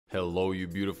Hello you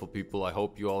beautiful people, I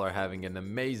hope you all are having an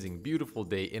amazing beautiful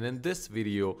day, and in this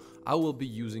video I will be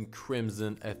using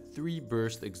Crimson, a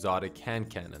 3-burst exotic hand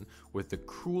cannon with the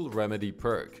Cruel Remedy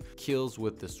perk. Kills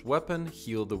with this weapon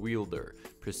heal the wielder,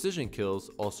 precision kills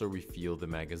also refill the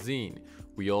magazine.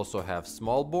 We also have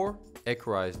small bore,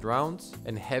 echoized rounds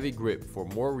and heavy grip for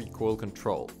more recoil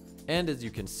control. And as you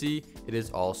can see, it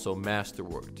is also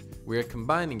masterworked. We are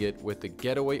combining it with the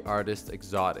Getaway Artist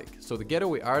exotic. So the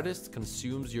Getaway Artist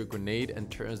consumes your grenade and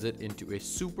turns it into a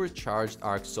supercharged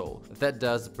arc soul that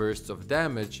does bursts of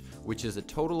damage, which is a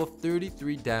total of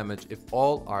 33 damage if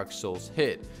all arc souls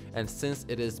hit. And since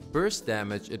it is burst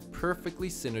damage, it perfectly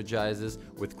synergizes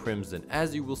with Crimson,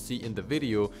 as you will see in the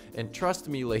video. And trust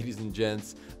me, ladies and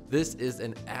gents, this is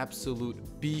an absolute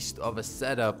beast of a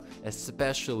setup,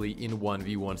 especially in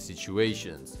 1v1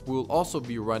 situations. We will also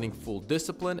be running full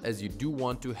discipline, as you do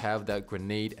want to have that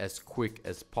grenade as quick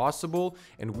as possible,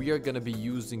 and we are going to be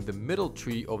using the middle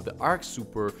tree of the arc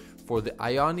super for the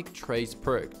Ionic Trace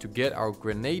perk to get our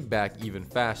grenade back even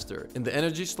faster. In the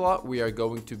energy slot, we are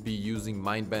going to be using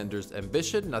Mindbender's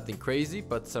Ambition, nothing crazy,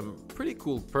 but some pretty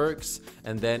cool perks.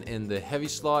 And then in the heavy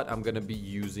slot, I'm going to be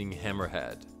using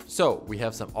Hammerhead. So we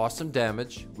have some awesome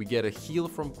damage, we get a heal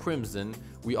from Crimson,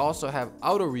 we also have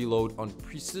auto reload on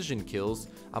precision kills,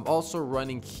 I'm also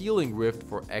running Healing Rift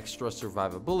for extra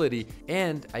survivability,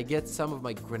 and I get some of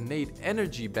my grenade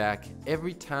energy back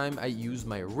every time I use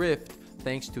my Rift,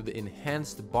 thanks to the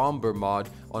enhanced bomber mod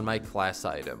on my class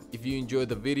item. If you enjoyed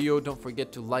the video, don't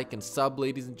forget to like and sub,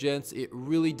 ladies and gents. It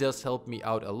really does help me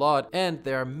out a lot, and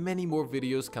there are many more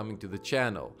videos coming to the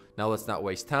channel. Now let's not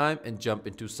waste time and jump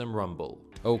into some Rumble.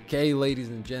 Okay, ladies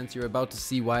and gents, you're about to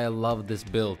see why I love this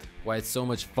build, why it's so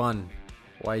much fun,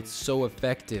 why it's so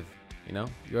effective. You know,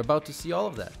 you're about to see all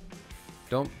of that.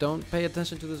 Don't pay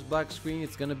attention to this black screen.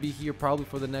 It's gonna be here probably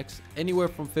for the next anywhere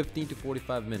from 15 to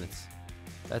 45 minutes.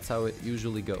 That's how it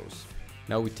usually goes.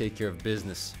 Now we take care of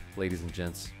business, ladies and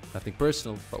gents. Nothing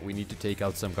personal, but we need to take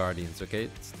out some guardians, okay?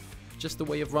 It's just the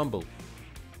way of Rumble.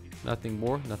 Nothing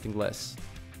more, nothing less.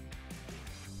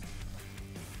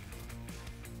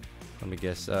 Let me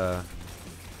guess, no,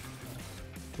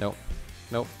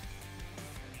 no.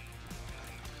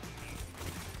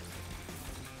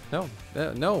 No,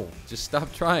 no, just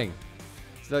stop trying.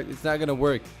 It's not gonna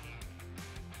work.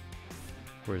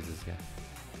 Where is this guy?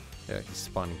 Yeah, he's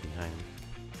spawning behind me.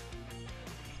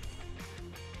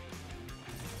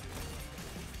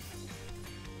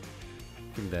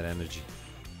 Give me that energy.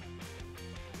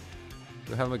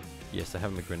 Do I have a... Yes, I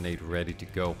have my grenade ready to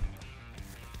go.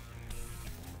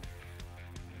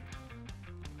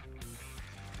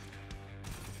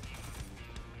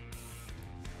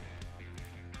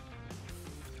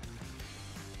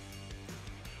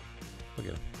 Look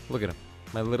at him. Look at him.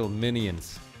 My little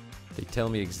minions. They tell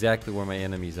me exactly where my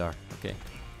enemies are. Okay.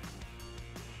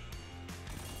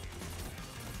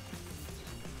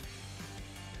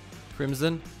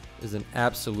 Crimson is an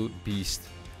absolute beast.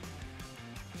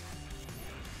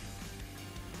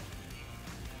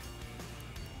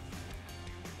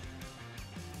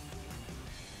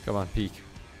 Come on, peek.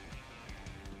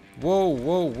 Whoa,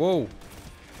 whoa, whoa.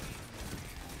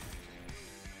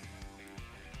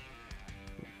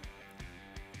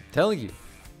 I'm telling you,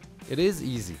 it is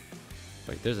easy.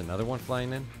 Wait, there's another one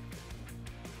flying in.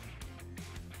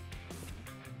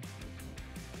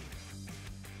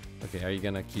 Okay, are you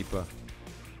gonna keep a...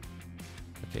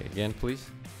 Okay, again, please.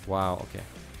 Wow, okay.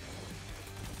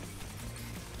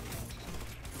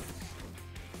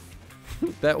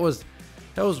 that was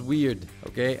weird,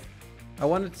 okay? I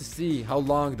wanted to see how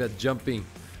long that jumping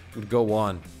would go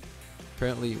on.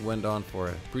 Apparently it went on for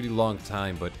a pretty long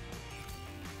time, but...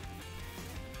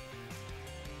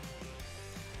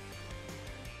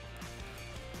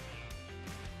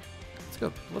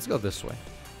 Let's go this way.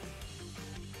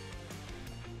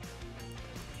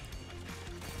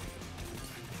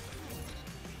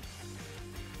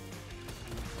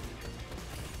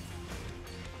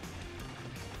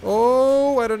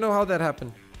 Oh, I don't know how that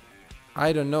happened.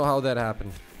 I don't know how that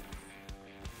happened.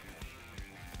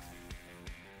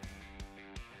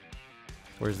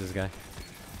 Where's this guy?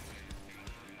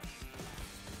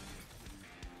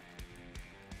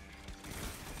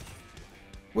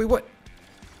 Wait, what?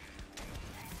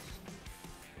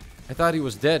 I thought he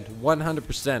was dead,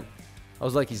 100%. I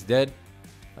was like, he's dead.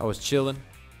 I was chilling.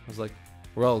 I was like,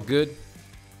 we're all good.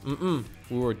 We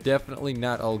were definitely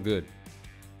not all good.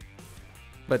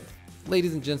 But,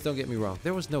 ladies and gents, don't get me wrong.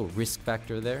 There was no risk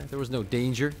factor there. There was no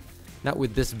danger. Not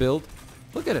with this build.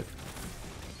 Look at it.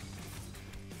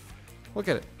 Look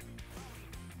at it.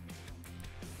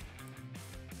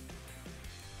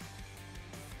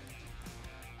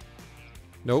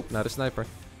 Nope, not a sniper.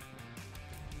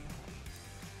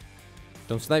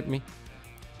 Don't snipe me.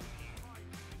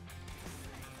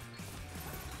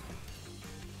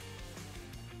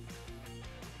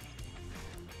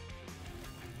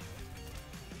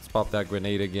 Let's pop that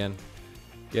grenade again.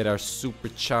 Get our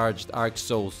supercharged arc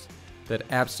souls that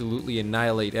absolutely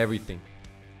annihilate everything.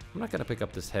 I'm not gonna pick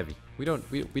up this heavy. We don't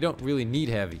really need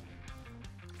heavy.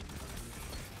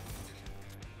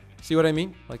 See what I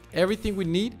mean? Like everything we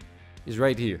need is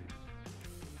right here.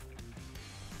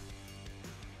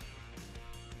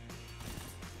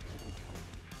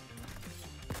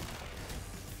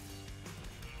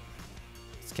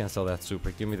 Let's cancel that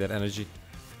super. Give me that energy.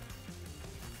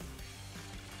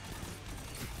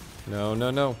 No,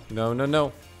 no, no. No, no,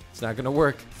 no. It's not gonna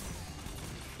work.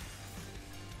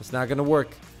 It's not gonna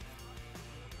work.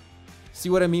 See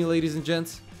what I mean, ladies and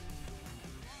gents?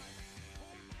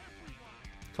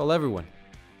 Tell everyone.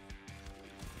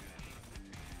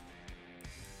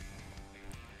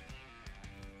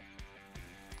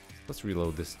 Let's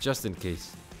reload this just in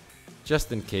case.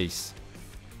 Just in case.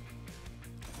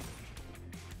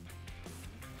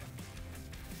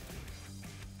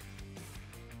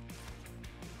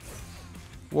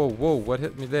 Whoa, whoa, what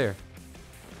hit me there?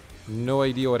 No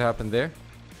idea what happened there.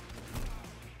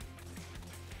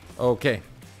 Okay.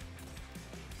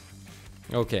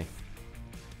 Okay.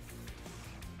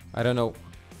 I don't know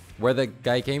where that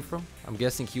guy came from. I'm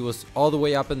guessing he was all the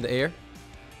way up in the air.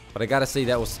 But I gotta say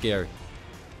that was scary.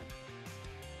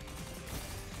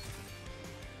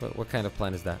 What kind of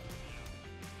plan is that?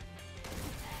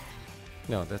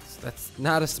 No, that's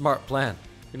not a smart plan.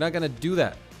 You're not gonna do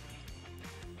that.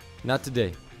 Not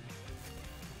today.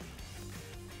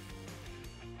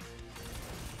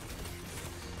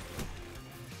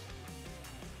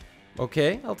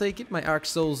 Okay, I'll take it. My Arc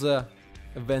Souls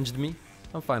avenged me.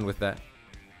 I'm fine with that.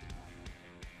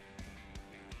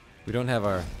 We don't have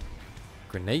our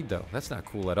grenade though. That's not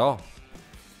cool at all.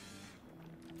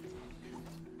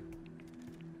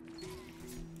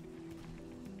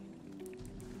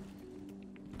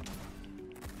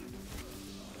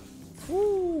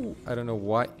 Woo! I don't know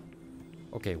why.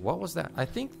 Okay, what was that? I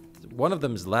think one of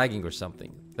them is lagging or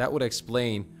something. That would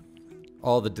explain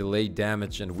all the delayed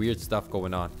damage and weird stuff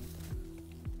going on.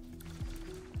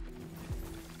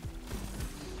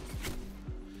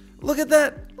 Look at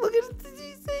that! Look at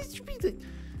it!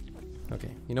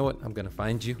 Okay, you know what? I'm gonna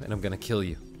find you and I'm gonna kill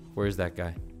you. Where is that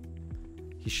guy?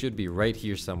 He should be right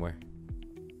here somewhere.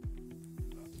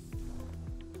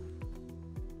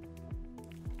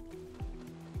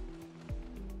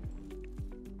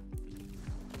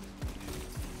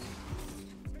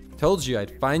 Told you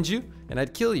I'd find you and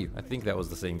I'd kill you. I think that was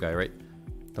the same guy, right?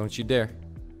 Don't you dare.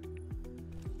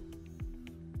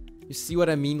 You see what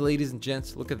I mean, ladies and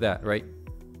gents? Look at that, right?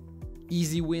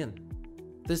 Easy win.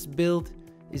 This build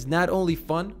is not only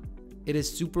fun, it is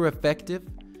super effective.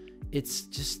 It's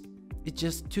just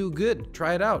too good.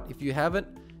 Try it out. If you haven't,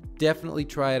 definitely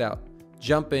try it out.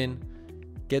 Jump in,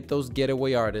 get those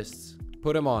getaway artists,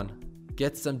 put them on,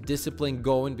 get some discipline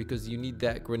going because you need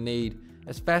that grenade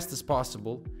as fast as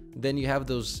possible. Then you have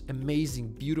those amazing,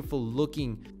 beautiful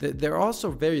looking, they're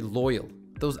also very loyal.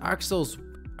 Those Arc Souls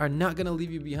are not gonna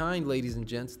leave you behind, ladies and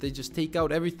gents. They just take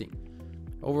out everything.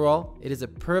 Overall, it is a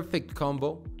perfect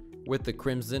combo with the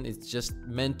Crimson. It's just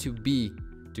meant to be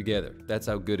together. That's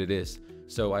how good it is.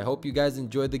 So I hope you guys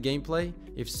enjoyed the gameplay.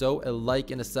 If so, a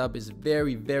like and a sub is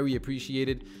very, very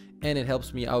appreciated. And it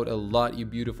helps me out a lot, you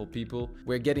beautiful people.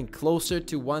 We're getting closer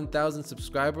to 1,000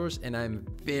 subscribers and I'm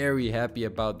very happy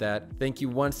about that. Thank you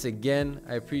once again.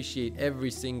 I appreciate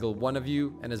every single one of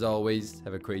you. And as always,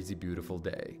 have a crazy, beautiful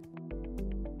day.